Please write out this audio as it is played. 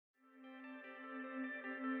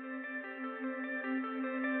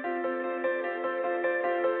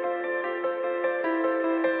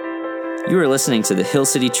You are listening to the Hill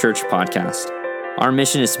City Church podcast. Our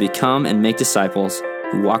mission is to become and make disciples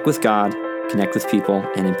who walk with God, connect with people,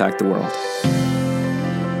 and impact the world.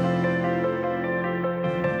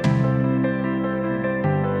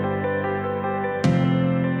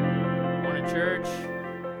 Morning, church.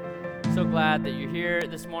 So glad that you're here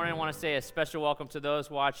this morning. I want to say a special welcome to those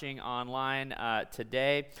watching online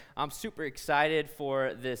today. I'm super excited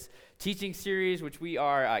for this teaching series, which we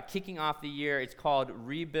are kicking off the year. It's called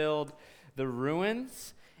Rebuild the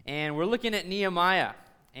Ruins, and we're looking at Nehemiah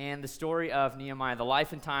and the story of Nehemiah, the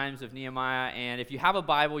life and times of Nehemiah. And if you have a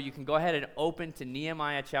Bible, you can go ahead and open to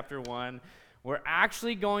Nehemiah chapter 1. We're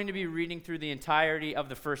actually going to be reading through the entirety of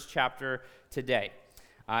the first chapter today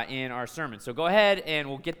in our sermon. So go ahead, and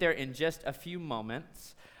we'll get there in just a few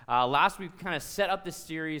moments. Last week, we kind of set up this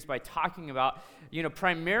series by talking about,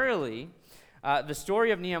 primarily the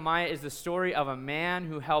story of Nehemiah is the story of a man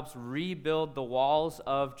who helps rebuild the walls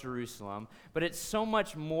of Jerusalem. But it's so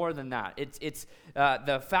much more than that. It's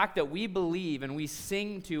the fact that we believe and we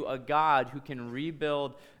sing to a God who can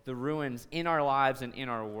rebuild the ruins in our lives and in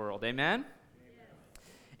our world. Amen?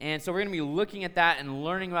 And so we're going to be looking at that and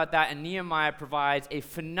learning about that. And Nehemiah provides a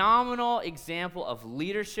phenomenal example of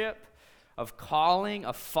leadership, of calling,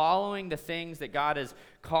 of following the things that God is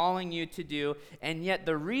calling you to do. And yet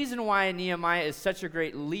the reason why Nehemiah is such a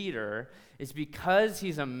great leader is because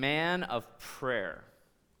he's a man of prayer.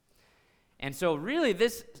 And so really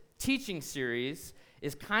this teaching series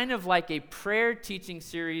is kind of like a prayer teaching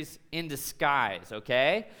series in disguise,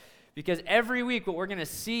 okay? Because every week what we're going to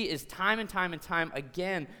see is time and time and time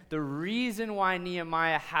again, the reason why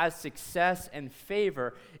Nehemiah has success and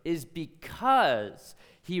favor is because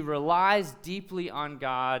he relies deeply on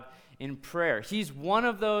God in prayer. He's one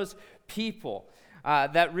of those people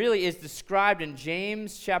that really is described in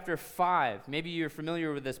James chapter 5. Maybe you're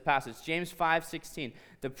familiar with this passage. James 5:16.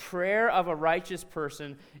 The prayer of a righteous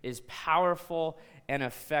person is powerful and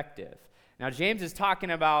effective. Now James is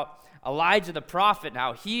talking about Elijah the prophet.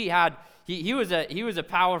 Now he was a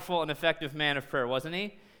powerful and effective man of prayer, wasn't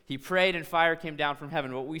he? He prayed and fire came down from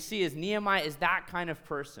heaven. What we see is Nehemiah is that kind of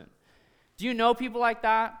person. Do you know people like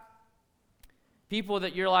that? People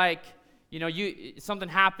that you're like, something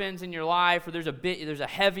happens in your life, or there's a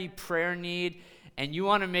heavy prayer need, and you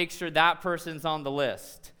want to make sure that person's on the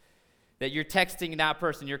list. That you're texting that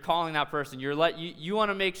person, you're calling that person, you want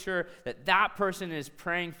to make sure that person is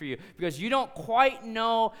praying for you, because you don't quite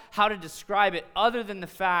know how to describe it other than the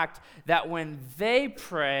fact that when they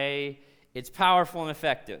pray, it's powerful and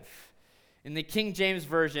effective. In the King James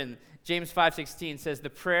Version, James 5:16 says, the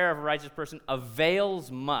prayer of a righteous person avails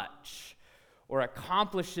much or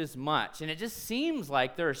accomplishes much. And it just seems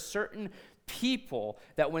like there are certain people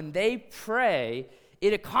that when they pray,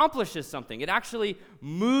 it accomplishes something. It actually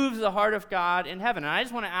moves the heart of God in heaven. And I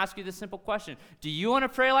just want to ask you this simple question. Do you want to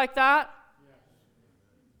pray like that? Yes.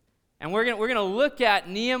 And we're gonna look at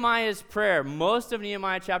Nehemiah's prayer. Most of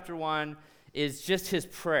Nehemiah chapter 1 is just his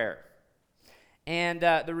prayer. And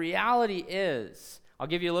the reality is, I'll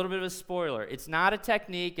give you a little bit of a spoiler. It's not a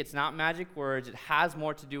technique. It's not magic words. It has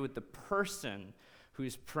more to do with the person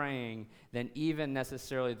who's praying than even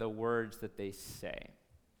necessarily the words that they say.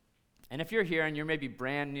 And if you're here and you're maybe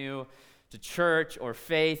brand new to church or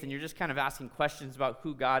faith and you're just kind of asking questions about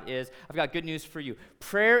who God is, I've got good news for you.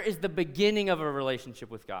 Prayer is the beginning of a relationship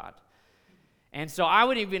with God. And so I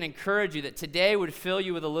would even encourage you that today would fill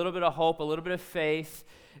you with a little bit of hope, a little bit of faith,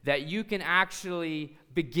 that you can actually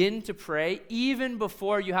begin to pray even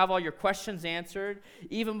before you have all your questions answered,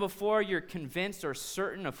 even before you're convinced or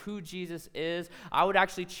certain of who Jesus is. I would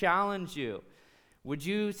actually challenge you. Would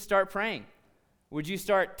you start praying? Would you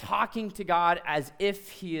start talking to God as if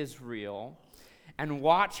he is real, and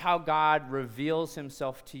watch how God reveals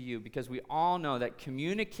himself to you? Because we all know that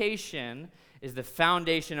communication is the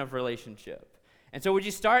foundation of relationship. And so would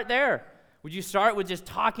you start there? Would you start with just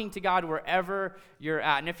talking to God wherever you're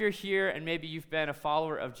at? And if you're here and maybe you've been a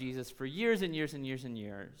follower of Jesus for years and years and years and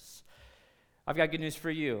years, I've got good news for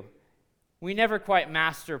you. We never quite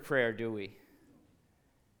master prayer, do we?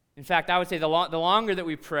 In fact, I would say the longer that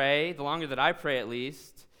we pray, the longer that I pray at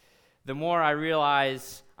least, the more I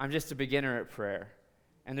realize I'm just a beginner at prayer.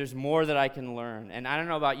 And there's more that I can learn. And I don't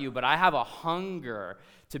know about you, but I have a hunger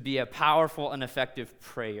to be a powerful and effective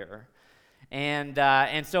prayer.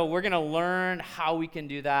 And so we're going to learn how we can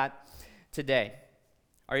do that today.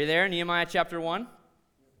 Are you there? Nehemiah chapter 1?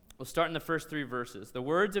 We'll start in the first 3 verses. The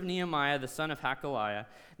words of Nehemiah, the son of Hakaliah.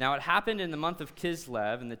 Now it happened in the month of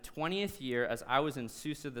Kislev, in the 20th year, as I was in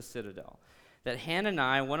Susa the citadel, that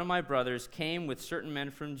Hanani, one of my brothers, came with certain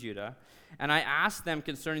men from Judah, and I asked them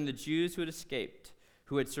concerning the Jews who had escaped,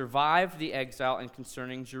 who had survived the exile, and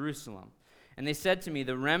concerning Jerusalem. And they said to me,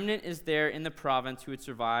 the remnant is there in the province who had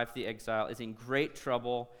survived the exile is in great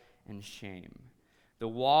trouble and shame. The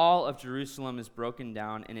wall of Jerusalem is broken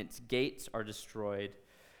down, and its gates are destroyed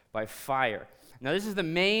by fire. Now, this is the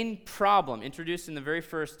main problem, introduced in the very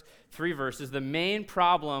first 3 verses. The main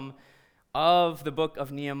problem of the book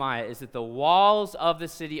of Nehemiah is that the walls of the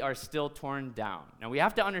city are still torn down. Now, we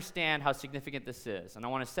have to understand how significant this is, and I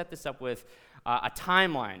want to set this up with a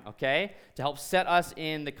timeline, okay, to help set us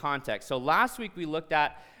in the context. So last week we looked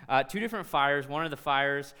at 2 different fires. One of the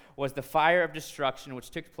fires was the fire of destruction,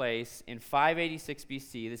 which took place in 586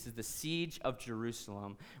 BC. This is the siege of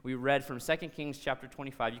Jerusalem. We read from 2 Kings chapter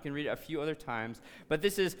 25. You can read it a few other times, but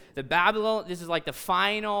this is like the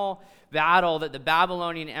final battle that the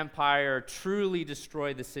Babylonian Empire truly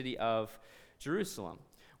destroyed the city of Jerusalem.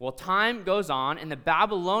 Well, time goes on, and the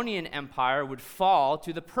Babylonian Empire would fall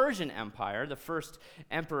to the Persian Empire. The first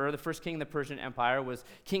emperor, the first king of the Persian Empire was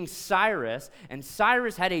King Cyrus, and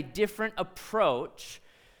Cyrus had a different approach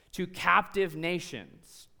to captive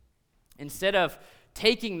nations. Instead of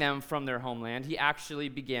taking them from their homeland, he actually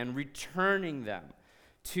began returning them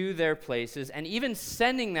to their places and even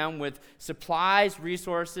sending them with supplies,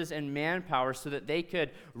 resources, and manpower so that they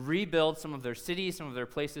could rebuild some of their cities, some of their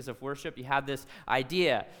places of worship. You had this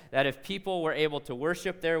idea that if people were able to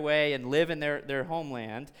worship their way and live in their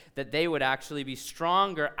homeland, that they would actually be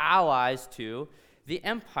stronger allies to the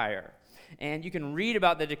empire. And you can read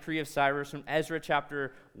about the decree of Cyrus from Ezra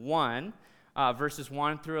chapter 1, verses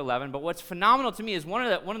 1 through 11. But what's phenomenal to me is one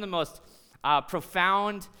of the most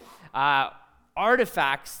profound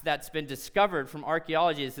artifacts that's been discovered from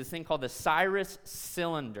archaeology is this thing called the Cyrus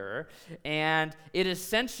cylinder, and it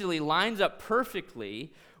essentially lines up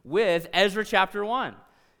perfectly with Ezra chapter 1.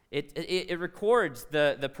 It records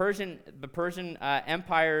the Persian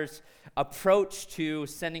Empire's approach to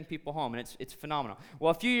sending people home, and it's phenomenal.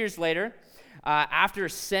 Well, a few years later, after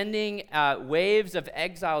sending waves of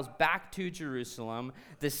exiles back to Jerusalem,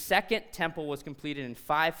 the second temple was completed in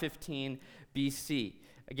 515 BC.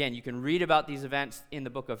 Again, you can read about these events in the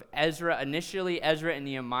book of Ezra. Initially, Ezra and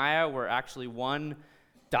Nehemiah were actually one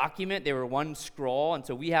document. They were one scroll, and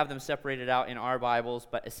so we have them separated out in our Bibles,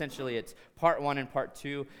 but essentially it's part 1 and part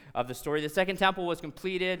 2 of the story. The second temple was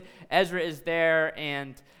completed. Ezra is there,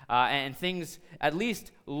 and things at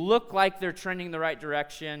least look like they're trending the right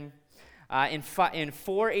direction. In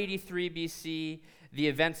 483 BC, the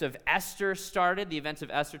events of Esther started. The events of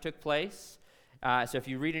Esther took place. So if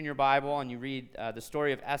you read in your Bible and you read the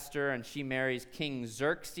story of Esther, and she marries King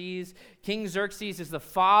Xerxes. King Xerxes is the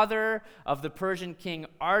father of the Persian king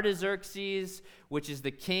Artaxerxes, which is the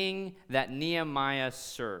king that Nehemiah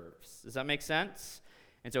serves. Does that make sense?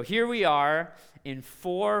 And so here we are in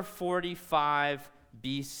 445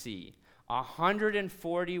 BC,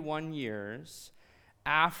 141 years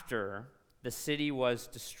after the city was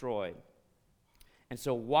destroyed. And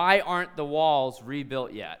so why aren't the walls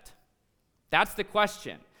rebuilt yet? That's the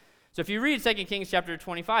question. So if you read 2 Kings chapter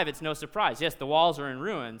 25, it's no surprise. Yes, the walls are in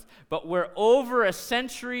ruins, but we're over a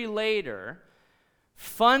century later.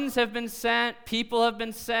 Funds have been sent, people have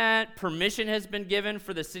been sent, permission has been given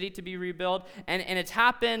for the city to be rebuilt, and it's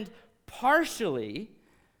happened partially.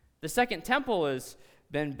 The second temple has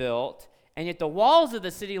been built, and yet the walls of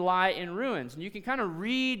the city lie in ruins. And you can kind of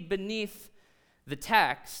read beneath the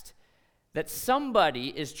text that somebody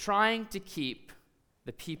is trying to keep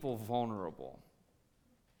the people vulnerable.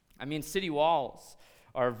 I mean, city walls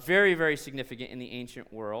are very, very significant in the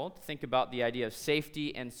ancient world. Think about the idea of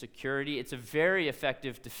safety and security. It's a very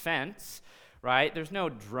effective defense, right? There's no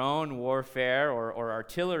drone warfare or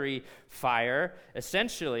artillery fire.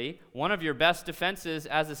 Essentially, one of your best defenses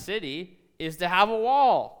as a city is to have a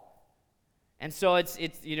wall. And so it's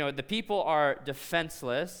the people are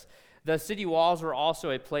defenseless. The city walls are also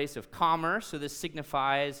a place of commerce, so this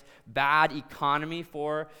signifies bad economy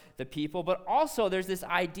for the people. But also there's this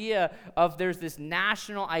idea of there's this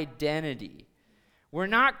national identity. We're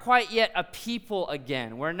not quite yet a people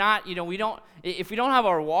again. We're not, if we don't have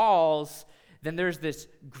our walls, then there's this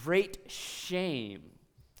great shame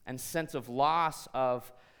and sense of loss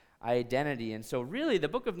of identity. And so really the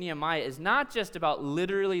book of Nehemiah is not just about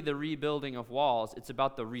literally the rebuilding of walls, it's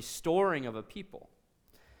about the restoring of a people.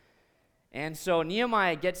 And so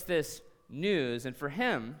Nehemiah gets this news, and for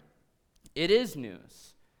him, it is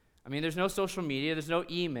news. I mean, there's no social media, there's no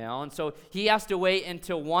email, and so he has to wait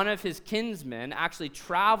until one of his kinsmen actually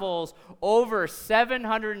travels over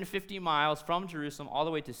 750 miles from Jerusalem all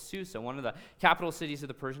the way to Susa, one of the capital cities of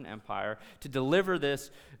the Persian Empire, to deliver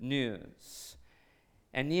this news.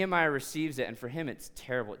 And Nehemiah receives it, and for him, it's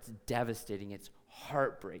terrible, it's devastating, it's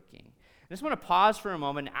heartbreaking. I just want to pause for a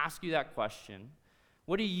moment and ask you that question.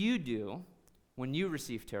 What do you do when you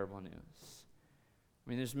receive terrible news? I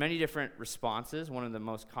mean, there's many different responses. One of the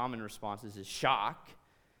most common responses is shock.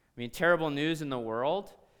 I mean, terrible news in the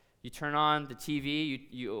world. You turn on the TV,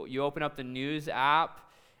 you open up the news app,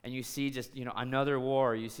 and you see just, another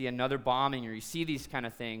war, you see another bombing, or you see these kind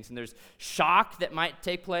of things, and there's shock that might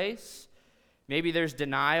take place. Maybe there's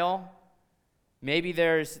denial. Maybe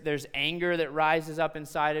there's anger that rises up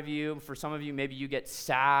inside of you. For some of you, maybe you get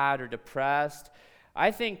sad or depressed. I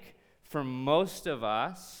think for most of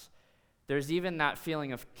us, there's even that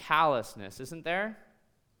feeling of callousness, isn't there?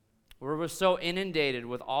 Where we're so inundated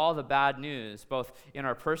with all the bad news, both in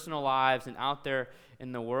our personal lives and out there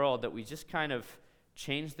in the world, that we just kind of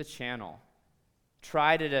change the channel,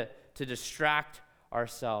 try to distract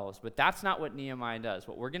ourselves. But that's not what Nehemiah does.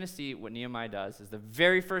 What we're going to see what Nehemiah does is the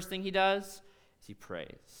very first thing he does is he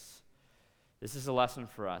prays. This is a lesson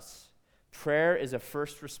for us. Prayer is a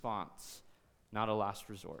first response, not a last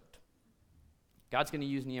resort. God's going to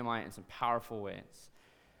use Nehemiah in some powerful ways.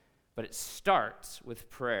 But it starts with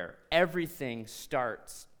prayer. Everything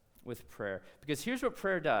starts with prayer. Because here's what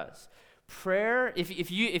prayer does. Prayer,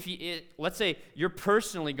 let's say you're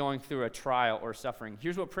personally going through a trial or suffering,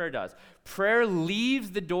 here's what prayer does. Prayer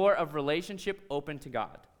leaves the door of relationship open to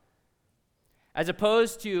God. As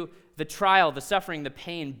opposed to the trial, the suffering, the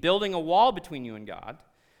pain, building a wall between you and God,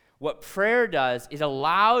 what prayer does is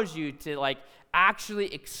allows you to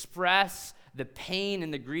actually express the pain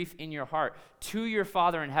and the grief in your heart to your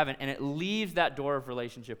Father in heaven, and it leaves that door of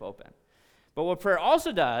relationship open. But what prayer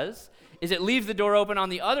also does is it leaves the door open on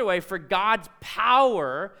the other way for God's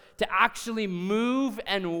power to actually move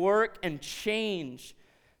and work and change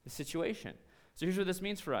the situation. So here's what this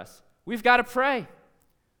means for us. We've got to pray.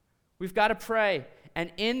 We've got to pray.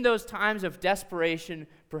 And in those times of desperation,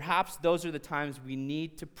 perhaps those are the times we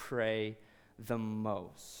need to pray the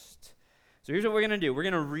most. So here's what we're going to do. We're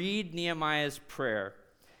going to read Nehemiah's prayer,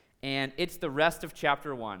 and it's the rest of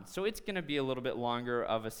chapter 1. So it's going to be a little bit longer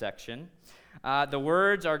of a section. The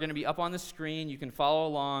words are going to be up on the screen. You can follow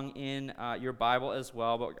along in your Bible as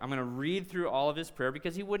well, but I'm going to read through all of his prayer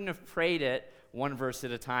because he wouldn't have prayed it one verse at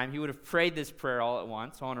a time. He would have prayed this prayer all at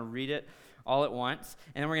once, so I want to read it all at once,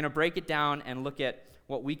 and then we're going to break it down and look at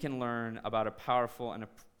what we can learn about a powerful and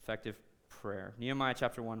effective prayer. Nehemiah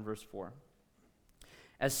chapter 1, verse 4.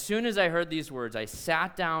 As soon as I heard these words, I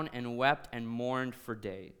sat down and wept and mourned for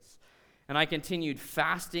days. And I continued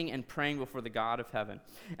fasting and praying before the God of heaven.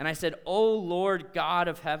 And I said, O Lord God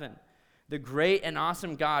of heaven, the great and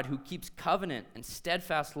awesome God who keeps covenant and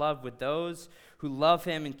steadfast love with those who love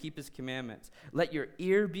him and keep his commandments, let your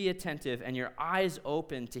ear be attentive and your eyes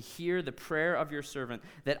open to hear the prayer of your servant,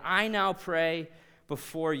 that I now pray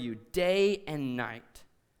before you day and night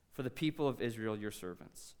for the people of Israel, your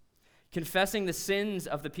servants, confessing the sins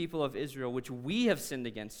of the people of Israel, which we have sinned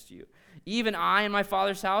against you. Even I and my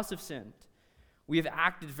father's house have sinned. We have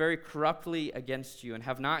acted very corruptly against you and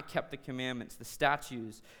have not kept the commandments, the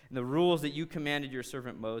statutes, and the rules that you commanded your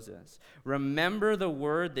servant Moses. Remember the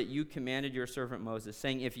word that you commanded your servant Moses,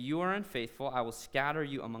 saying, if you are unfaithful, I will scatter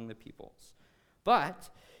you among the peoples. But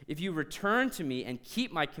if you return to me and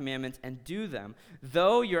keep my commandments and do them,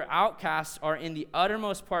 though your outcasts are in the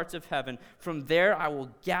uttermost parts of heaven, from there I will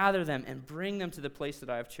gather them and bring them to the place that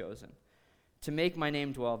I have chosen, to make my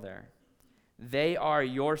name dwell there. They are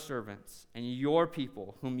your servants and your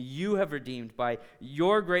people, whom you have redeemed by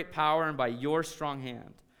your great power and by your strong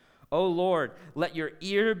hand. O Lord, let your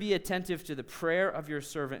ear be attentive to the prayer of your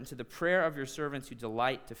servant and to the prayer of your servants who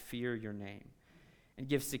delight to fear your name. And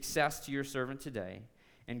give success to your servant today,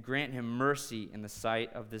 and grant him mercy in the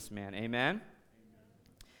sight of this man. Amen? Amen.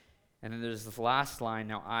 And then there's this last line,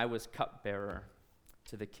 now I was cupbearer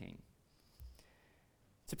to the king.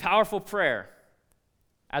 It's a powerful prayer.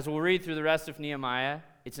 As we'll read through the rest of Nehemiah,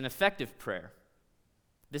 it's an effective prayer.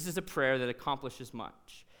 This is a prayer that accomplishes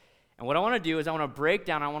much. And what I want to do is I want to break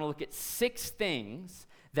down, I want to look at 6 things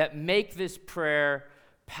that make this prayer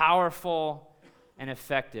powerful and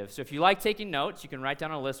effective. So if you like taking notes, you can write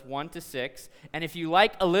down a list 1 to 6. And if you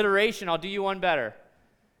like alliteration, I'll do you one better.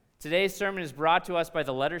 Today's sermon is brought to us by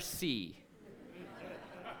the letter C.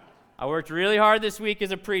 I worked really hard this week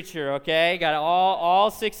as a preacher, okay? Got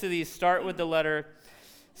all 6 of these start with the letter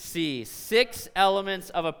C. 6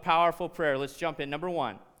 elements of a powerful prayer. Let's jump in. Number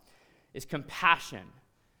 1 is compassion.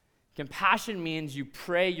 Compassion means you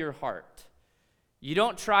pray your heart. You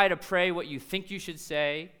don't try to pray what you think you should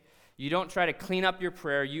say. You don't try to clean up your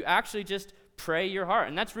prayer. You actually just pray your heart.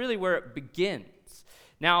 And that's really where it begins.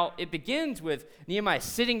 Now, it begins with Nehemiah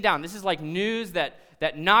sitting down. This is like news that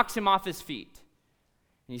knocks him off his feet.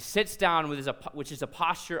 And he sits down, which is a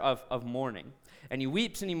posture of mourning. and he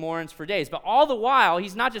weeps and he mourns for days. But all the while,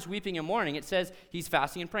 he's not just weeping and mourning. It says he's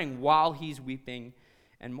fasting and praying while he's weeping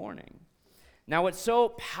and mourning. Now, what's so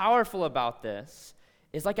powerful about this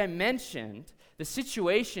is, like I mentioned, the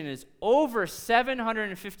situation is over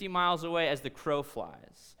 750 miles away as the crow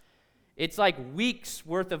flies. It's like weeks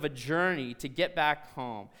worth of a journey to get back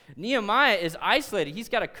home. Nehemiah is isolated. He's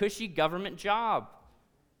got a cushy government job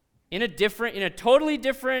in a totally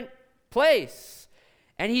different place.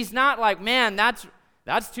 And he's not like, man, that's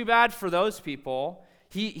too bad for those people.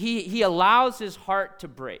 He allows his heart to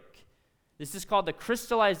break. This is called the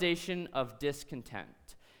crystallization of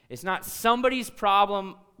discontent. It's not somebody's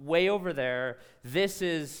problem way over there. This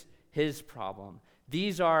is his problem.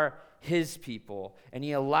 These are his people. And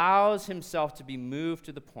he allows himself to be moved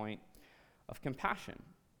to the point of compassion.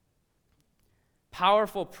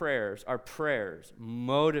 Powerful prayers are prayers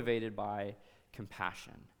motivated by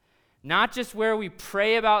compassion. Not just where we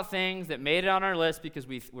pray about things that made it on our list because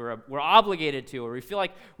we're obligated to, or we feel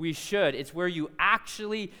like we should. It's where you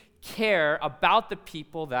actually care about the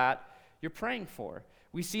people that you're praying for.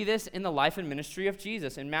 We see this in the life and ministry of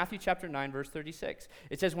Jesus. In Matthew chapter 9, verse 36,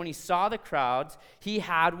 it says, when he saw the crowds, he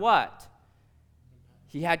had what?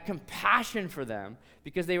 He had compassion for them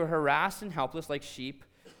because they were harassed and helpless like sheep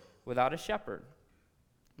without a shepherd.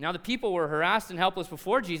 Now, the people were harassed and helpless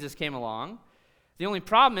before Jesus came along. The only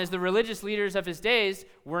problem is the religious leaders of his days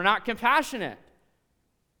were not compassionate.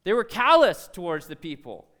 They were callous towards the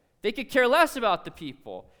people. They could care less about the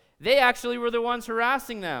people. They actually were the ones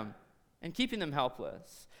harassing them and keeping them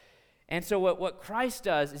helpless. And so what Christ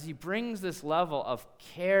does is he brings this level of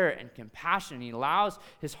care and compassion. He allows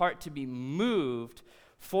his heart to be moved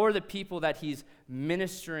for the people that he's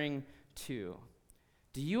ministering to.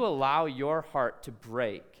 Do you allow your heart to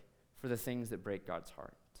break for the things that break God's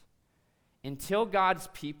heart? Until God's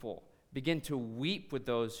people begin to weep with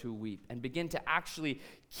those who weep and begin to actually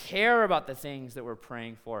care about the things that we're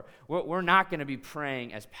praying for, we're not going to be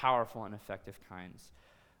praying as powerful and effective kinds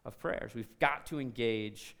of prayers. We've got to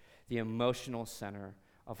engage the emotional center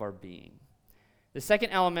of our being. The second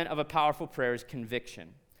element of a powerful prayer is conviction.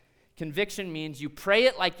 Conviction means you pray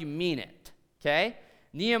it like you mean it, okay?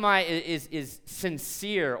 Nehemiah is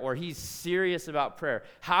sincere, or he's serious about prayer.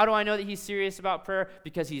 How do I know that he's serious about prayer?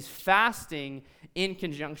 Because he's fasting in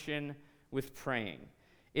conjunction with praying.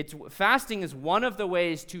 Fasting is one of the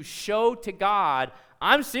ways to show to God,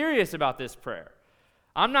 I'm serious about this prayer.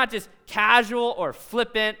 I'm not just casual or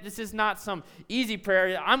flippant. This is not some easy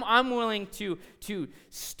prayer. I'm willing to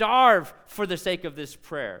starve for the sake of this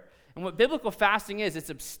prayer. And what biblical fasting is, it's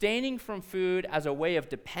abstaining from food as a way of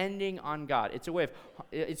depending on God. It's a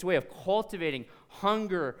way of cultivating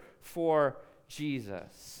hunger for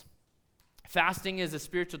Jesus. Fasting is a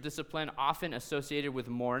spiritual discipline often associated with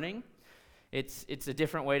mourning. It's a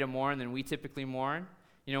different way to mourn than we typically mourn.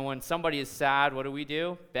 You know, when somebody is sad, what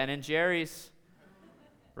do? Ben and Jerry's,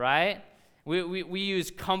 right? We use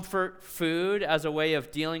comfort food as a way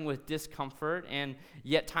of dealing with discomfort, and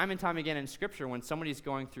yet time and time again in Scripture, when somebody's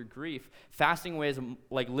going through grief, fasting away is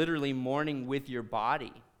like literally mourning with your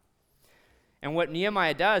body. And what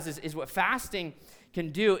Nehemiah does is what fasting can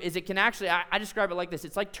do is it can actually, I describe it like this,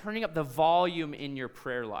 it's like turning up the volume in your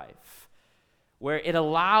prayer life, where it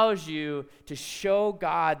allows you to show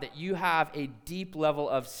God that you have a deep level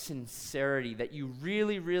of sincerity, that you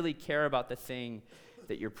really, really care about the thing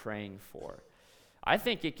that you're praying for. I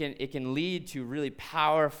think it can lead to really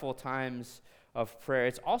powerful times of prayer.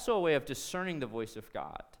 It's also a way of discerning the voice of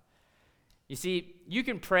God. You see, you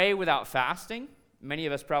can pray without fasting. Many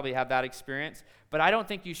of us probably have that experience, but I don't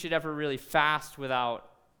think you should ever really fast without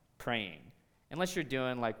praying, unless you're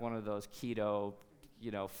doing like one of those keto,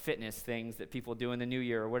 fitness things that people do in the new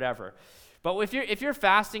year or whatever. But if you're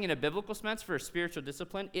fasting in a biblical sense for a spiritual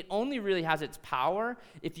discipline, it only really has its power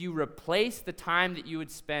if you replace the time that you would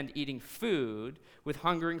spend eating food with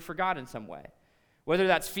hungering for God in some way. Whether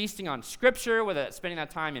that's feasting on Scripture, whether that's spending that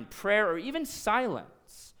time in prayer, or even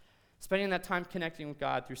silence. Spending that time connecting with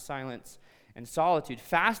God through silence and solitude.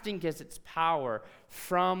 Fasting gets its power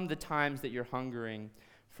from the times that you're hungering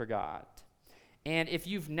for God. And if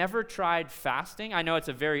you've never tried fasting, I know it's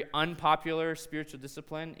a very unpopular spiritual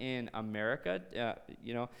discipline in America.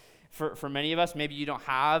 For many of us, maybe you don't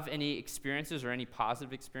have any experiences or any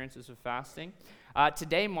positive experiences with fasting.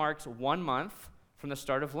 Today marks 1 month from the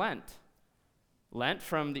start of Lent. Lent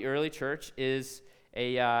from the early church is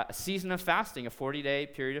a season of fasting, a 40-day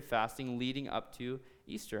period of fasting leading up to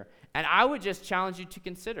Easter. And I would just challenge you to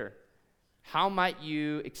consider, how might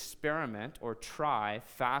you experiment or try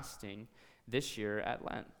fasting this year at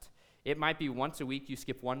Lent? It might be once a week you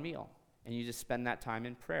skip one meal and you just spend that time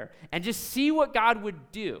in prayer and just see what God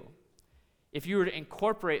would do if you were to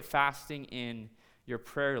incorporate fasting in your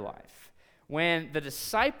prayer life. When the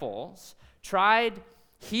disciples tried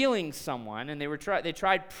healing someone, and they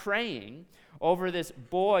tried praying over this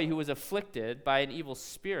boy who was afflicted by an evil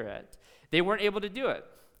spirit, they weren't able to do it.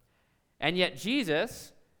 And yet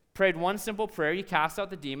Jesus prayed one simple prayer. He cast out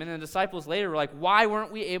the demon, and the disciples later were like, why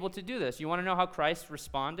weren't we able to do this? You want to know how Christ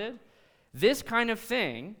responded? This kind of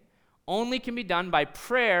thing only can be done by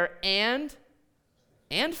prayer and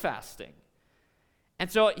fasting.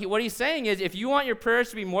 And so what he's saying is, if you want your prayers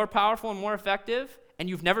to be more powerful and more effective, and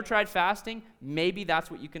you've never tried fasting, maybe that's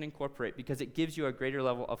what you can incorporate, because it gives you a greater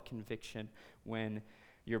level of conviction when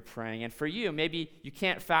you're praying. And for you, maybe you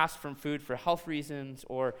can't fast from food for health reasons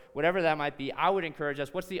or whatever that might be. I would encourage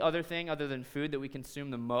us, what's the other thing other than food that we consume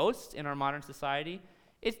the most in our modern society?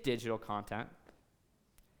 It's digital content.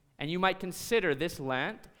 And you might consider this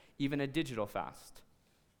Lent even a digital fast.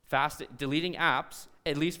 Deleting apps,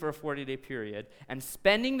 at least for a 40-day period, and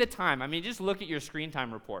spending the time. I mean, just look at your screen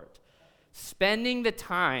time report. Spending the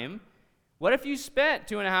time. What if you spent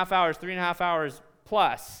 2.5 hours, 3.5 hours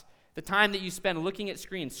plus the time that you spend looking at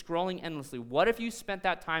screens, scrolling endlessly? What if you spent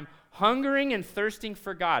that time hungering and thirsting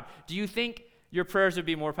for God? Do you think your prayers would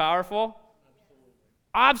be more powerful?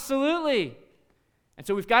 Absolutely. And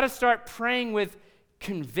so we've got to start praying with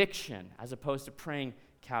conviction as opposed to praying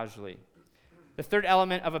casually. The third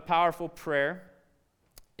element of a powerful prayer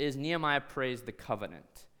is Nehemiah prays the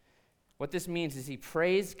covenant. What this means is he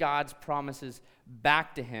prays God's promises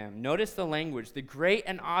back to him. Notice the language, the great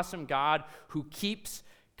and awesome God who keeps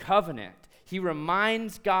covenant. He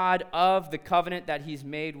reminds God of the covenant that he's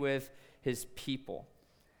made with his people.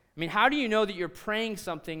 I mean, how do you know that you're praying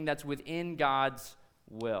something that's within God's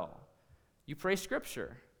will? You pray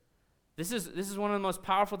Scripture. This is one of the most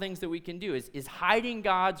powerful things that we can do, is hiding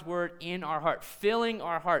God's word in our heart, filling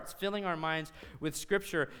our hearts, filling our minds with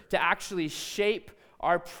Scripture to actually shape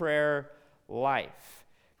our prayer life.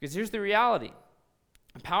 Because here's the reality.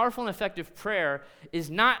 A powerful and effective prayer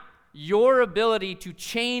is not your ability to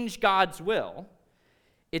change God's will.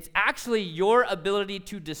 It's actually your ability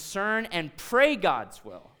to discern and pray God's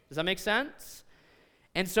will. Does that make sense?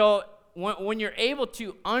 And so when you're able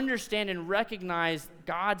to understand and recognize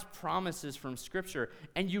God's promises from Scripture,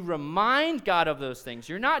 and you remind God of those things,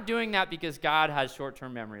 you're not doing that because God has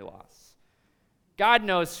short-term memory loss. God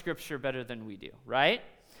knows Scripture better than we do, right?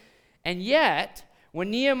 And yet,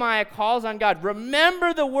 when Nehemiah calls on God,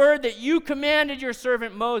 remember the word that you commanded your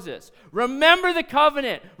servant Moses. Remember the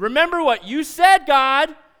covenant. Remember what you said,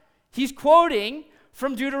 God. He's quoting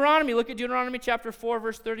from Deuteronomy. Look at Deuteronomy chapter 4,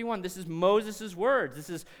 verse 31. This is Moses' words. This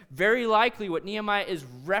is very likely what Nehemiah is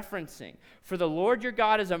referencing. For the Lord your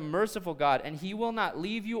God is a merciful God, and he will not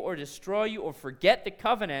leave you or destroy you or forget the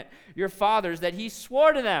covenant your fathers that he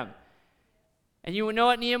swore to them. And you know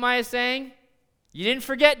what Nehemiah is saying? You didn't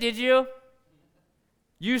forget, did you?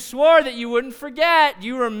 You swore that you wouldn't forget.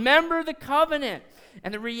 You remember the covenant.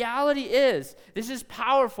 And the reality is, this is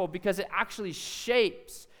powerful because it actually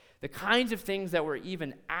shapes the kinds of things that we're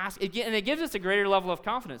even asking. And it gives us a greater level of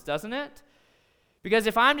confidence, doesn't it? Because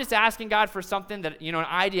if I'm just asking God for something that, an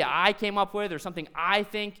idea I came up with or something I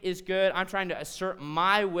think is good, I'm trying to assert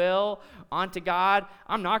my will onto God,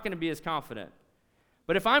 I'm not going to be as confident.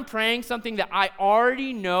 But if I'm praying something that I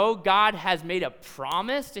already know God has made a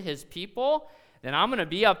promise to his people, then I'm going to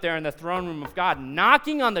be up there in the throne room of God,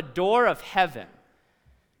 knocking on the door of heaven.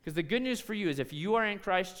 Because the good news for you is if you are in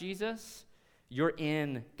Christ Jesus, you're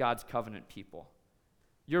in God's covenant people.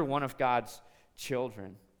 You're one of God's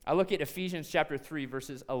children. I look at Ephesians chapter 3,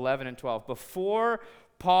 verses 11 and 12. Before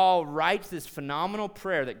Paul writes this phenomenal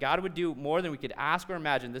prayer that God would do more than we could ask or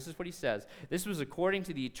imagine, this is what he says. This was according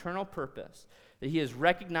to the eternal purpose that he has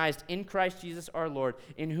recognized in Christ Jesus our Lord,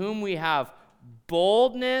 in whom we have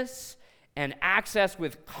boldness and access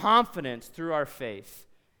with confidence through our faith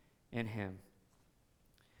in him.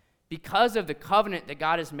 Because of the covenant that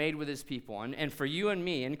God has made with his people, and for you and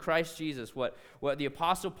me in Christ Jesus, what the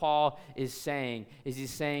Apostle Paul is saying is he's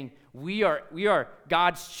saying we are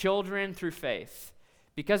God's children through faith.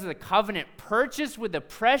 Because of the covenant purchased with the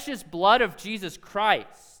precious blood of Jesus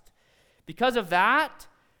Christ. Because of that,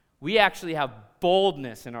 we actually have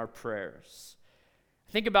boldness in our prayers.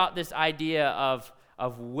 Think about this idea of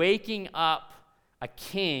waking up a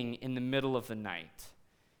king in the middle of the night.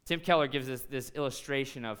 Tim Keller gives us this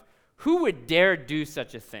illustration of who would dare do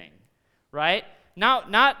such a thing, right? Not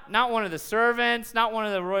one of the servants, not one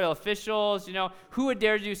of the royal officials, who would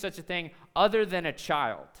dare do such a thing other than a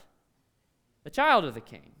child? The child of the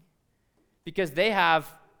king. Because they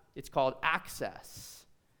have, it's called access.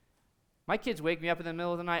 My kids wake me up in the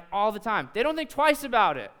middle of the night all the time. They don't think twice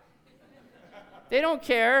about it. They don't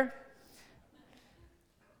care.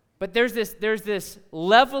 But there's this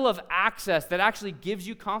level of access that actually gives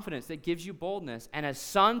you confidence, that gives you boldness. And as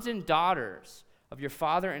sons and daughters of your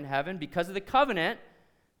Father in heaven, because of the covenant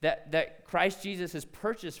that Christ Jesus has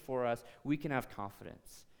purchased for us, we can have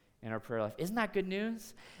confidence in our prayer life. Isn't that good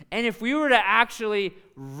news? And if we were to actually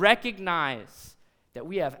recognize that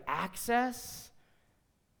we have access,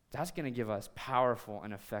 that's going to give us powerful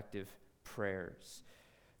and effective prayers.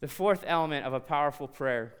 The fourth element of a powerful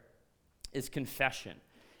prayer is confession.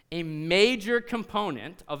 A major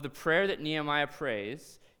component of the prayer that Nehemiah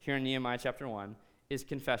prays here in Nehemiah chapter 1 is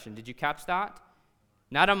confession. Did you catch that?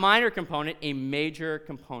 Not a minor component, a major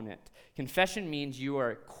component. Confession means you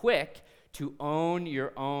are quick to own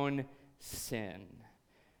your own sin.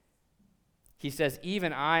 He says,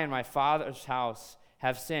 even I and my father's house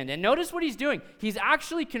have sinned. And notice what he's doing. He's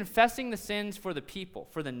actually confessing the sins for the people,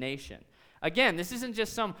 for the nation. Again, this isn't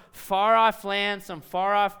just some far-off land, some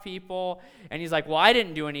far-off people, and he's like, well, I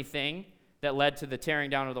didn't do anything that led to the tearing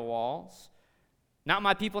down of the walls. Not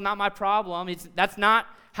my people, not my problem. That's not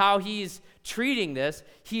how he's treating this.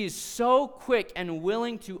 He is so quick and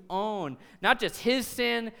willing to own not just his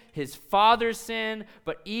sin, his father's sin,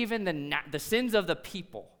 but even the sins of the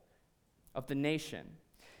people, of the nation.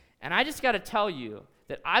 And I just got to tell you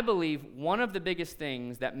that I believe one of the biggest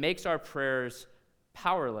things that makes our prayers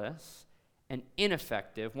powerless and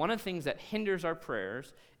ineffective, one of the things that hinders our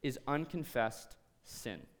prayers is unconfessed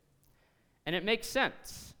sin. And it makes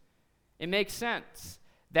sense. It makes sense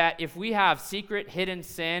that if we have secret, hidden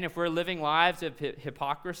sin, if we're living lives of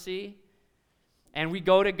hypocrisy, and we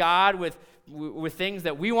go to God with things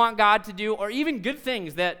that we want God to do, or even good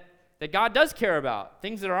things that God does care about,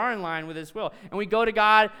 things that are in line with his will, and we go to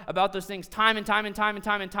God about those things time and time and time and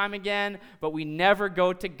time and time again, but we never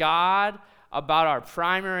go to God about our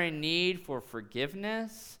primary need for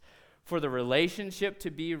forgiveness, for the relationship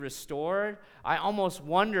to be restored. I almost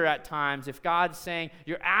wonder at times if God's saying,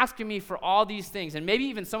 you're asking me for all these things, and maybe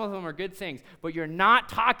even some of them are good things, but you're not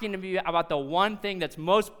talking to me about the one thing that's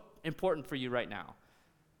most important for you right now.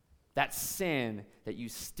 That sin that you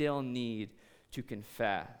still need to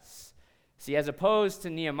confess. See, as opposed to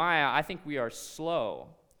Nehemiah, I think we are slow.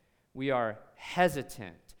 We are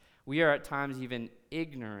hesitant. We are at times even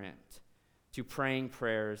ignorant to praying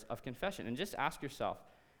prayers of confession. And just ask yourself,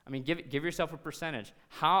 give yourself a percentage.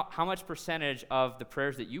 How much percentage of the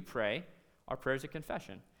prayers that you pray are prayers of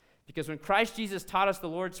confession? Because when Christ Jesus taught us the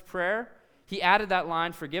Lord's Prayer, he added that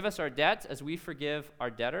line, forgive us our debts as we forgive our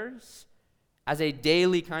debtors, as a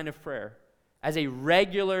daily kind of prayer, as a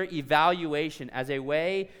regular evaluation, as a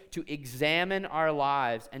way to examine our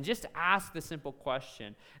lives and just ask the simple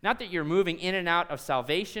question. Not that you're moving in and out of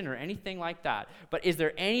salvation or anything like that, but is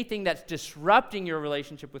there anything that's disrupting your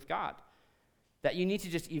relationship with God that you need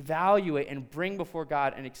to just evaluate and bring before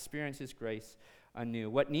God and experience his grace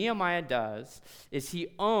anew? What Nehemiah does is he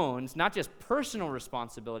owns not just personal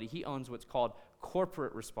responsibility, he owns what's called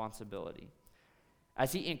corporate responsibility.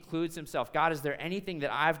 As he includes himself, God, is there anything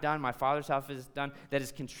that I've done, my father's house has done, that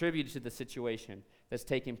has contributed to the situation that's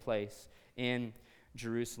taking place in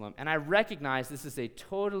Jerusalem? And I recognize this is a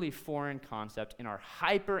totally foreign concept in our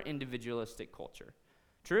hyper-individualistic culture.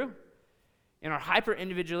 True? In our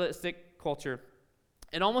hyper-individualistic culture,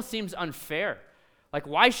 it almost seems unfair. Like,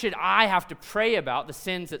 why should I have to pray about the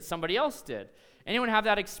sins that somebody else did? Anyone have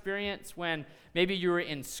that experience when maybe you were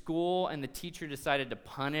in school and the teacher decided to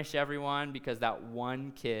punish everyone because that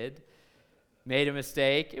one kid made a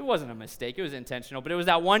mistake? It wasn't a mistake, it was intentional, but it was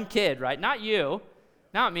that one kid, right? Not you,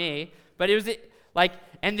 not me, but it was like,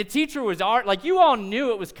 and the teacher was, like, you all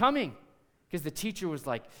knew it was coming because the teacher was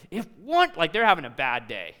like, like they're having a bad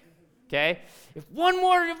day. Okay? If one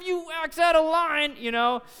more of you acts out of line,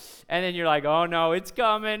 and then you're like, oh no, it's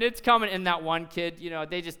coming. And that one kid,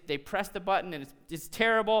 they press the button and it's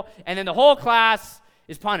terrible. And then the whole class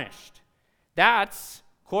is punished. That's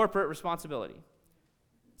corporate responsibility.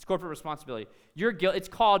 It's corporate responsibility. It's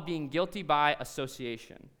called being guilty by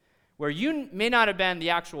association, where you may not have been the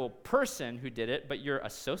actual person who did it, but you're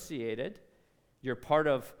associated. You're part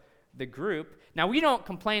of the group. Now, we don't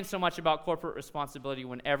complain so much about corporate responsibility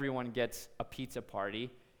when everyone gets a pizza party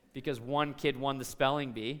because one kid won the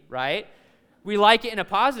spelling bee, right? We like it in a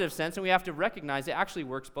positive sense, and we have to recognize it actually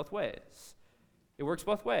works both ways. It works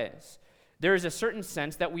both ways. There is a certain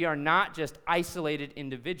sense that we are not just isolated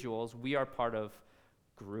individuals, we are part of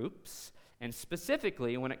groups, and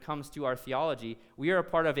specifically when it comes to our theology, we are a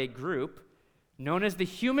part of a group known as the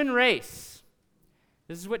human race.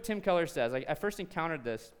 This is what Tim Keller says. I first encountered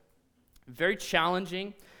this. Very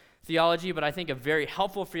challenging theology, but I think a very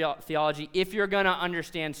helpful theology if you're going to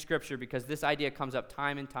understand Scripture, because this idea comes up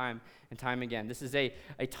time and time and time again. This is a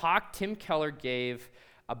talk Tim Keller gave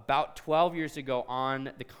about 12 years ago on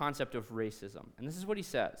the concept of racism. And this is what he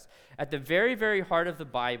says. At the very, very heart of the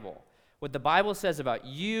Bible, what the Bible says about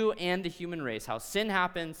you and the human race, how sin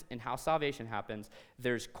happens and how salvation happens,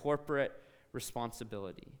 there's corporate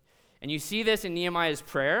responsibility. And you see this in Nehemiah's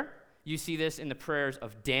prayer. You see this in the prayers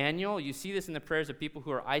of Daniel. You see this in the prayers of people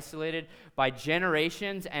who are isolated by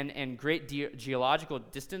generations and great geological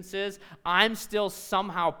distances. I'm still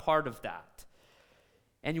somehow part of that.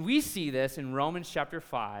 And we see this in Romans chapter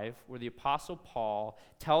 5, where the Apostle Paul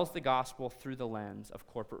tells the gospel through the lens of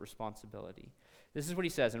corporate responsibility. This is what he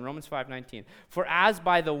says in Romans 5:19. For as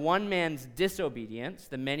by the one man's disobedience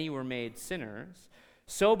the many were made sinners,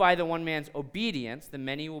 so by the one man's obedience the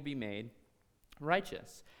many will be made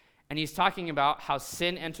righteous. And he's talking about how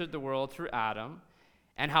sin entered the world through Adam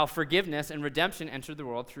and how forgiveness and redemption entered the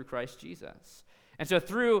world through Christ Jesus. And so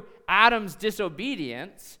through Adam's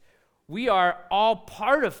disobedience, we are all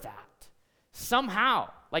part of that somehow.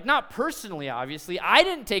 Like, not personally, obviously. I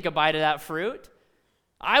didn't take a bite of that fruit.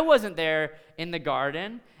 I wasn't there in the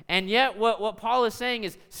garden. And yet what Paul is saying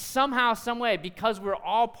is somehow, some way, because we're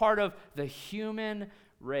all part of the human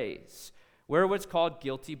race, we're what's called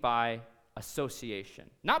guilty by association.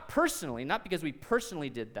 Not personally, not because we personally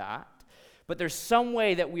did that, but there's some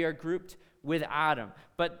way that we are grouped with Adam.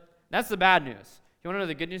 But that's the bad news. You want to know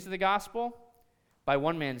the good news of the gospel? By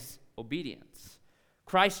one man's obedience.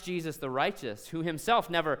 Christ Jesus the righteous, who himself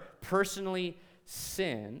never personally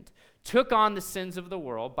sinned, took on the sins of the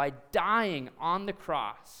world by dying on the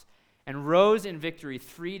cross and rose in victory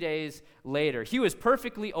 3 days later. He was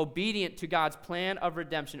perfectly obedient to God's plan of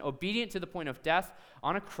redemption, obedient to the point of death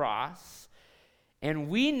on a cross, and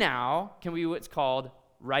we now can be what's called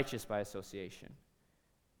righteous by association.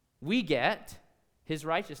 We get his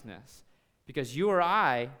righteousness because you or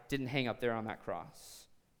I didn't hang up there on that cross.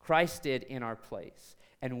 Christ did in our place,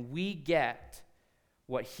 and we get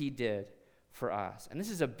what he did for us. And this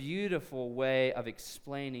is a beautiful way of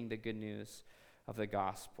explaining the good news of the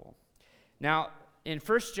gospel. Now, in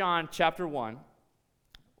 1 John chapter 1,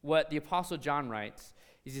 what the Apostle John writes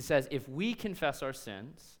is he says, if we confess our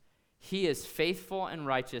sins, he is faithful and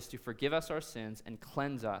righteous to forgive us our sins and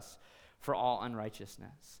cleanse us for all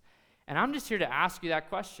unrighteousness. And I'm just here to ask you that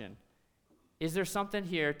question. Is there something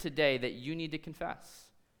here today that you need to confess?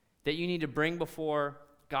 That you need to bring before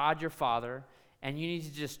God your Father, and you need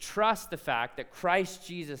to just trust the fact that Christ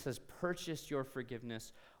Jesus has purchased your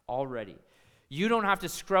forgiveness already. You don't have to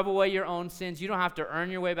scrub away your own sins. You don't have to earn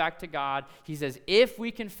your way back to God. He says, if we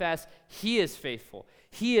confess, he is faithful.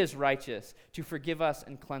 He is righteous to forgive us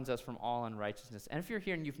and cleanse us from all unrighteousness. And if you're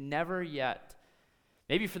here and you've never yet,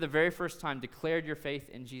 maybe for the very first time, declared your faith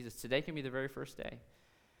in Jesus, today can be the very first day.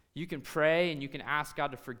 You can pray and you can ask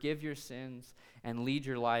God to forgive your sins and lead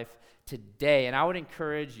your life today. And I would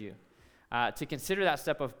encourage you to consider that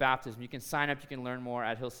step of baptism. You can sign up, you can learn more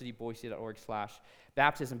at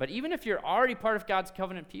hillcityboise.org/baptism. But even if you're already part of God's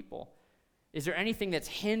covenant people, is there anything that's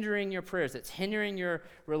hindering your prayers, that's hindering your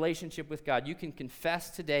relationship with God? You can confess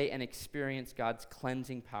today and experience God's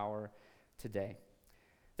cleansing power today.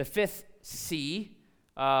 The fifth C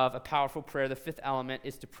of a powerful prayer, the fifth element,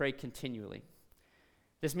 is to pray continually.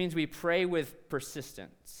 This means we pray with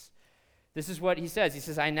persistence. This is what he says. He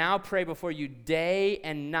says, I now pray before you day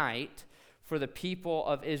and night for the people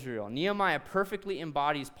of Israel. Nehemiah perfectly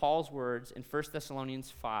embodies Paul's words in 1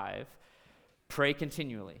 Thessalonians 5, pray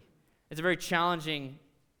continually. It's a very challenging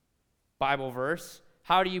Bible verse.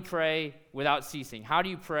 How do you pray without ceasing? How do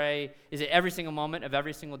you pray? Is it every single moment of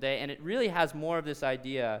every single day? And it really has more of this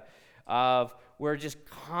idea of we're just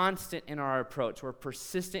constant in our approach. We're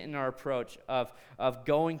persistent in our approach of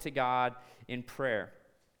going to God in prayer.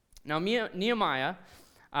 Now, Nehemiah,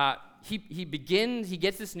 he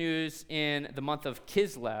gets this news in the month of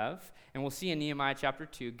Kislev, and we'll see in Nehemiah chapter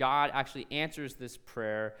 2, God actually answers this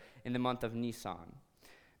prayer in the month of Nisan,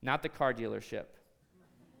 not the car dealership.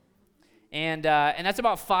 And that's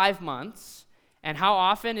about 5 months. And how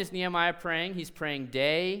often is Nehemiah praying? He's praying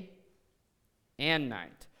day and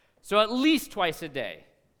night. So at least twice a day,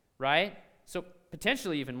 right? So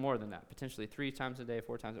potentially even more than that, potentially 3 times a day,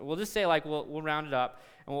 4 times. We'll just say we'll round it up,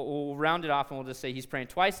 and we'll round it off, and we'll just say he's praying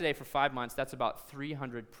twice a day for 5 months. That's about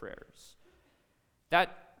 300 prayers.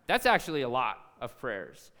 That's actually a lot of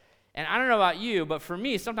prayers. And I don't know about you, but for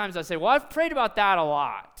me, sometimes I say, well, I've prayed about that a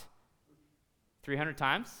lot. 300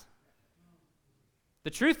 times? The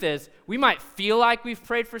truth is, we might feel like we've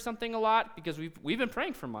prayed for something a lot because we've been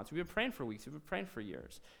praying for months. We've been praying for weeks. We've been praying for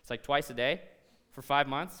years. It's like twice a day for 5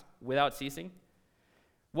 months without ceasing.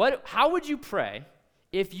 How would you pray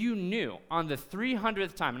if you knew on the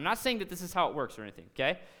 300th time? I'm not saying that this is how it works or anything,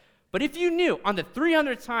 okay? But if you knew on the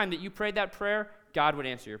 300th time that you prayed that prayer, God would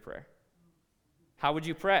answer your prayer. How would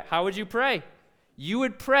you pray? How would you pray? You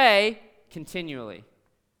would pray continually.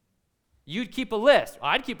 You'd keep a list.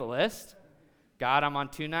 Well, I'd keep a list. God, I'm on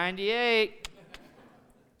 298.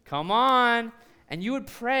 Come on. And you would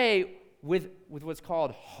pray with what's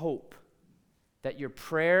called hope, that your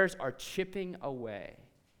prayers are chipping away,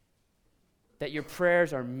 that your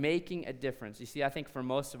prayers are making a difference. You see, I think for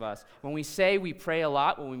most of us, when we say we pray a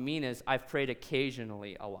lot, what we mean is I've prayed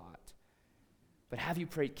occasionally a lot. But have you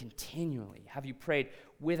prayed continually? Have you prayed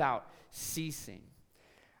without ceasing?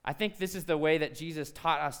 I think this is the way that Jesus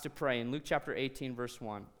taught us to pray in Luke chapter 18, verse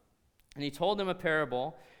 1. And he told them a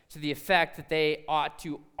parable to the effect that they ought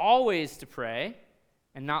to always to pray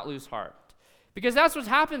and not lose heart. Because that's what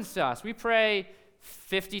happens to us. We pray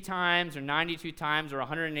 50 times or 92 times or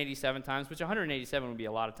 187 times, which 187 would be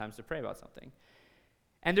a lot of times to pray about something.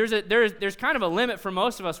 And there's kind of a limit for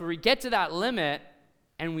most of us where we get to that limit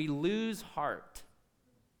and we lose heart.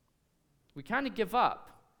 We kind of give up.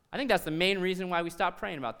 I think that's the main reason why we stop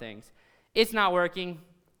praying about things. It's not working.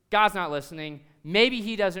 God's not listening. Maybe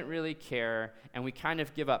he doesn't really care, and we kind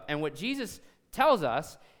of give up. And what Jesus tells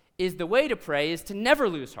us is the way to pray is to never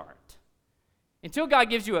lose heart. Until God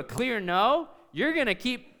gives you a clear no, you're going to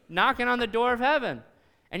keep knocking on the door of heaven.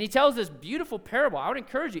 And he tells this beautiful parable. I would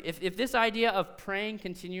encourage you, if this idea of praying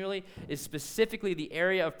continually is specifically the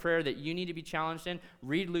area of prayer that you need to be challenged in,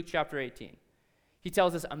 read Luke chapter 18. He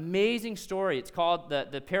tells this amazing story. It's called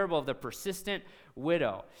the parable of the persistent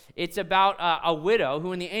widow. It's about a widow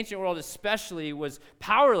who in the ancient world especially was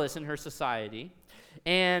powerless in her society.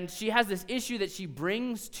 And she has this issue that she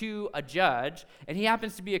brings to a judge, and he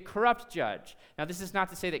happens to be a corrupt judge. Now, this is not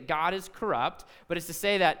to say that God is corrupt, but it's to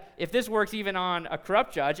say that if this works even on a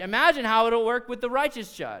corrupt judge, imagine how it'll work with the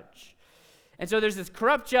righteous judge. And so there's this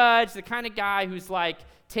corrupt judge, the kind of guy who's like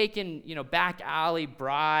taking, back alley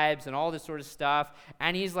bribes and all this sort of stuff,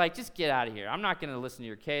 and he's like, just get out of here. I'm not going to listen to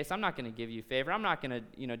your case. I'm not going to give you a favor. I'm not going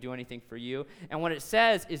to, do anything for you. And what it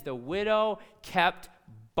says is the widow kept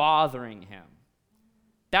bothering him.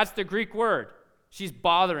 That's the Greek word. She's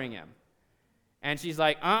bothering him. And she's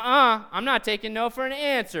like, I'm not taking no for an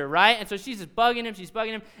answer, right? And so she's just bugging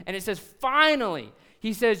him, and it says, finally,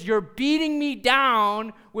 he says, you're beating me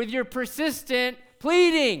down with your persistent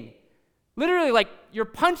pleading. Literally, like, you're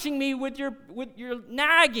punching me with your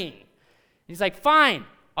nagging. And he's like, fine,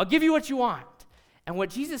 I'll give you what you want. And what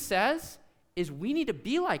Jesus says is we need to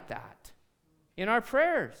be like that in our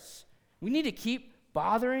prayers. We need to keep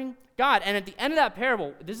bothering God. And at the end of that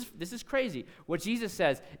parable, this is crazy. What Jesus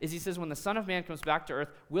says is he says, when the Son of Man comes back to earth,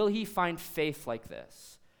 will he find faith like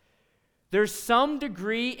this? There's some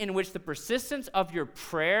degree in which the persistence of your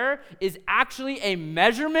prayer is actually a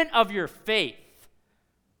measurement of your faith.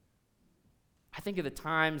 I think of the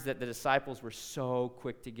times that the disciples were so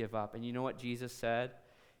quick to give up. And you know what Jesus said?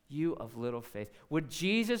 You of little faith. Would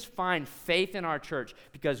Jesus find faith in our church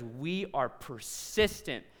because we are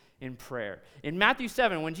persistent in prayer? In Matthew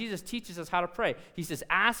 7, when Jesus teaches us how to pray, he says,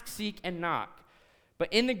 ask, seek, and knock.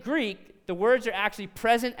 But in the Greek, the words are actually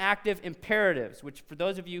present active imperatives, which for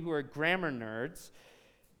those of you who are grammar nerds,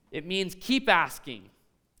 it means keep asking,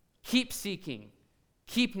 keep seeking,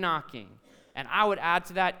 keep knocking. And I would add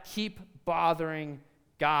to that, keep bothering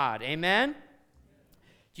God. Amen?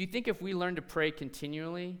 Do you think if we learned to pray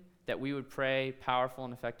continually, that we would pray powerful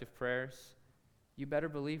and effective prayers? You better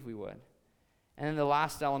believe we would. And then the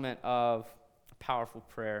last element of powerful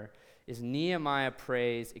prayer is Nehemiah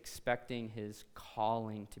prays expecting his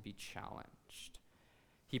calling to be challenged.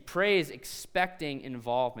 He prays expecting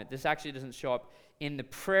involvement. This actually doesn't show up in the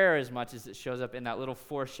prayer as much as it shows up in that little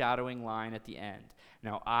foreshadowing line at the end.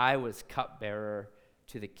 Now, I was cupbearer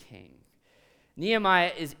to the king.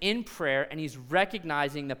 Nehemiah is in prayer, and he's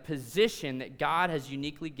recognizing the position that God has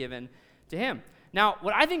uniquely given to him. Now,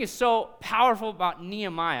 what I think is so powerful about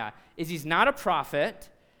Nehemiah is he's not a prophet,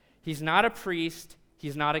 he's not a priest,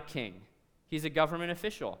 he's not a king. He's a government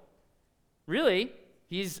official. Really,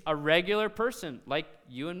 he's a regular person like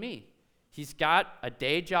you and me. He's got a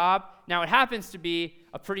day job. Now, it happens to be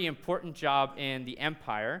a pretty important job in the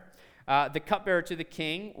empire. The cupbearer to the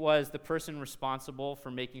king was the person responsible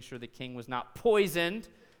for making sure the king was not poisoned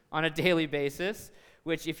on a daily basis,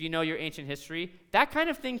 which, if you know your ancient history, that kind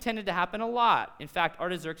of thing tended to happen a lot. In fact,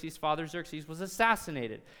 Artaxerxes' father Xerxes was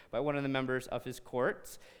assassinated by one of the members of his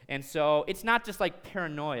courts. And so it's not just like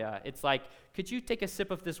paranoia. It's like, could you take a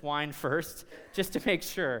sip of this wine first, just to make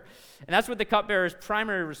sure? And that's what the cupbearer's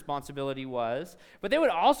primary responsibility was. But they would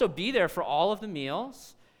also be there for all of the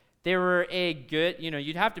meals. They were a good,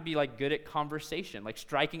 you'd have to be like good at conversation, like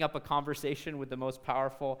striking up a conversation with the most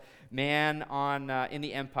powerful man in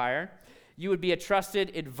the empire. You would be a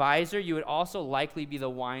trusted advisor. You would also likely be the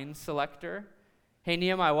wine selector. Hey,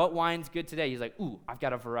 Nehemiah, what wine's good today? He's like, ooh, I've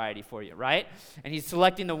got a variety for you, right? And he's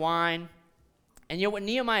selecting the wine. And you know what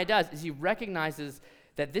Nehemiah does is he recognizes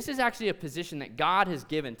that this is actually a position that God has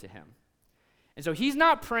given to him. And so he's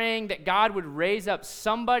not praying that God would raise up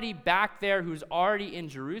somebody back there who's already in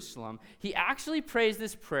Jerusalem. He actually prays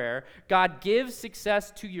this prayer, God, give success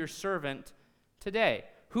to your servant today.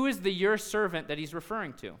 Who is the your servant that he's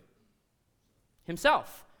referring to?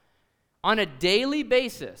 Himself. On a daily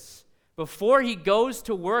basis, before he goes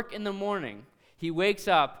to work in the morning, he wakes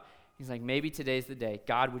up, he's like, maybe today's the day.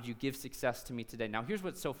 God, would you give success to me today? Now, here's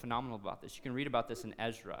what's so phenomenal about this. You can read about this in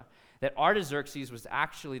Ezra, that Artaxerxes was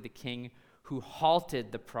actually the king who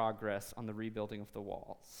halted the progress on the rebuilding of the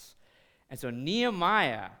walls. And so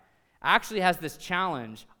Nehemiah actually has this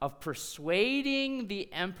challenge of persuading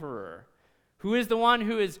the emperor, who is the one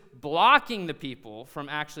who is blocking the people from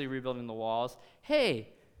actually rebuilding the walls. Hey,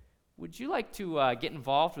 would you like to get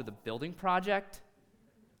involved with a building project?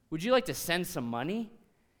 Would you like to send some money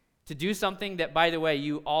to do something that, by the way,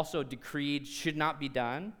 you also decreed should not be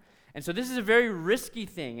done? And so this is a very risky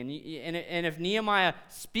thing. And if Nehemiah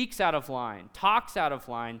speaks out of line, talks out of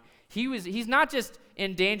line, he's not just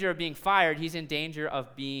in danger of being fired, he's in danger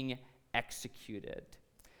of being executed.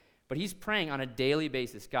 But he's praying on a daily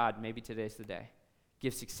basis, God, maybe today's the day.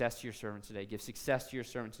 Give success to your servant today. Give success to your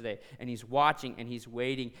servant today. And he's watching and he's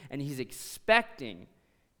waiting and he's expecting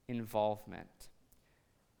involvement.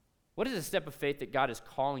 What is a step of faith that God is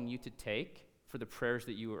calling you to take for the prayers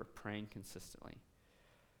that you are praying consistently?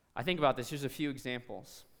 I think about this. Here's a few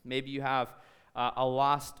examples. Maybe you have a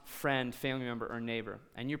lost friend, family member, or neighbor,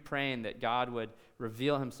 and you're praying that God would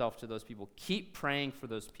reveal himself to those people. Keep praying for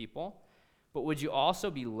those people, but would you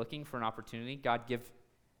also be looking for an opportunity? God, give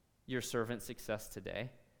your servant success today.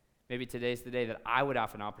 Maybe today's the day that I would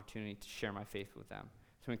have an opportunity to share my faith with them,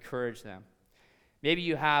 to encourage them. Maybe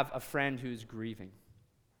you have a friend who's grieving.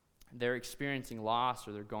 They're experiencing loss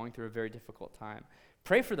or they're going through a very difficult time.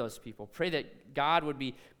 Pray for those people. Pray that God would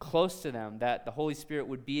be close to them, that the Holy Spirit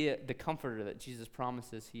would be the comforter that Jesus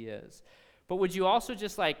promises he is. But would you also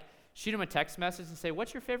just shoot him a text message and say,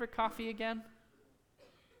 what's your favorite coffee again?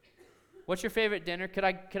 What's your favorite dinner? Could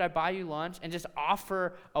I buy you lunch? And just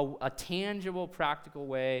offer a tangible, practical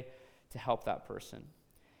way to help that person.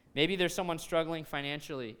 Maybe there's someone struggling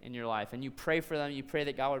financially in your life, and you pray for them. You pray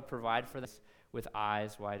that God would provide for them with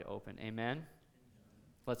eyes wide open. Amen?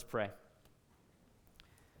 Let's pray.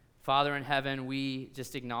 Father in heaven, we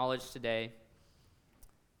just acknowledge today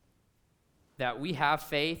that we have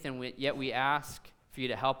faith, and yet we ask for you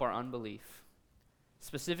to help our unbelief.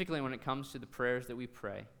 Specifically when it comes to the prayers that we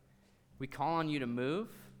pray. We call on you to move.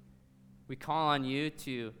 We call on you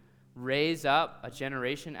to raise up a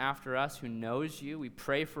generation after us who knows you. We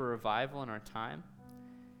pray for revival in our time.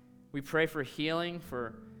 We pray for healing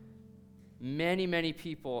for many, many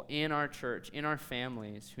people in our church, in our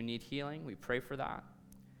families who need healing. We pray for that.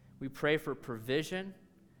 We pray for provision.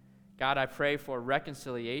 God, I pray for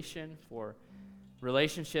reconciliation, for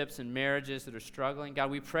relationships and marriages that are struggling.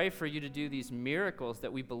 God, we pray for you to do these miracles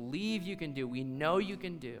that we believe you can do, we know you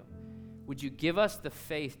can do. Would you give us the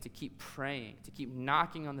faith to keep praying, to keep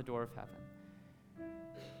knocking on the door of heaven?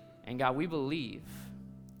 And God, we believe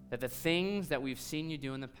that the things that we've seen you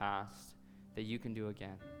do in the past, that you can do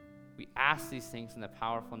again. We ask these things in the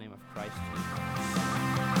powerful name of Christ Jesus.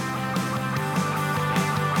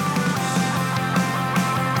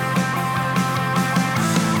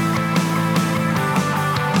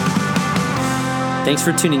 Thanks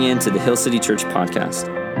for tuning in to the Hill City Church podcast.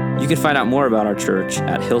 You can find out more about our church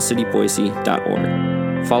at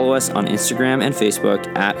hillcityboise.org. Follow us on Instagram and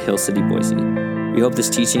Facebook at Hill City Boise. We hope this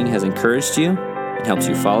teaching has encouraged you and helps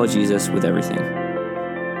you follow Jesus with everything.